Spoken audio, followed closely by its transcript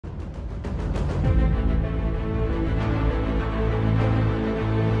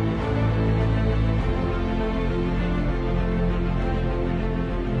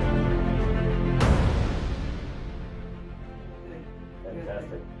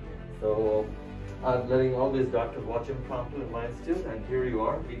So I'm letting all these doctors watch impromptu in my institute, and here you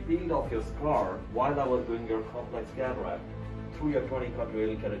are. We peeled off your scar while I was doing your complex cataract through your 20 cut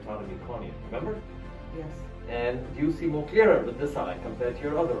radial keratotomy cornea. Remember? Yes. And do you see more clearer with this eye compared to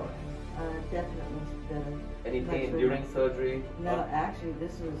your other eye? Definitely better. Any pain Much during better. surgery? No, actually,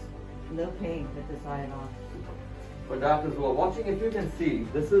 this was no pain with this eye at all. For doctors who are watching, if you can see,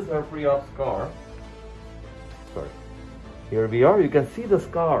 this is her pre-op scar. Sorry. Here we are. You can see the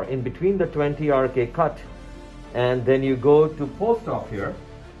scar in between the 20 RK cut, and then you go to post-op here.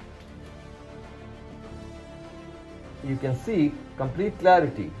 You can see complete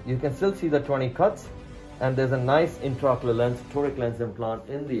clarity. You can still see the 20 cuts, and there's a nice intraocular lens, toric lens implant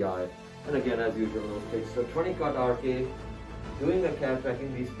in the eye. And again, as usual, no stitch. So 20 cut RK, doing a cataract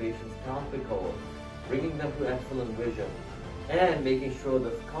in these patients, topical, bringing them to excellent vision, and making sure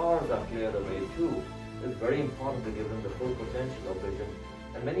the scars are cleared away too, is very important to give them the full potential of vision.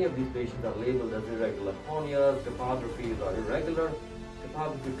 And many of these patients are labeled as irregular corneas, topographies are irregular.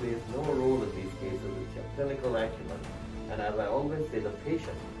 Topography plays no role in these cases. It's your clinical acumen. And as I always say, the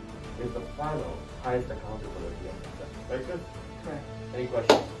patient is the final highest accountability of themselves. Right, Chris? Correct. Any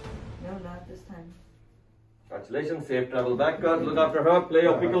questions? No, not this time. Congratulations, safe travel back, guys. Look after her, play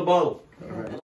your pickleball.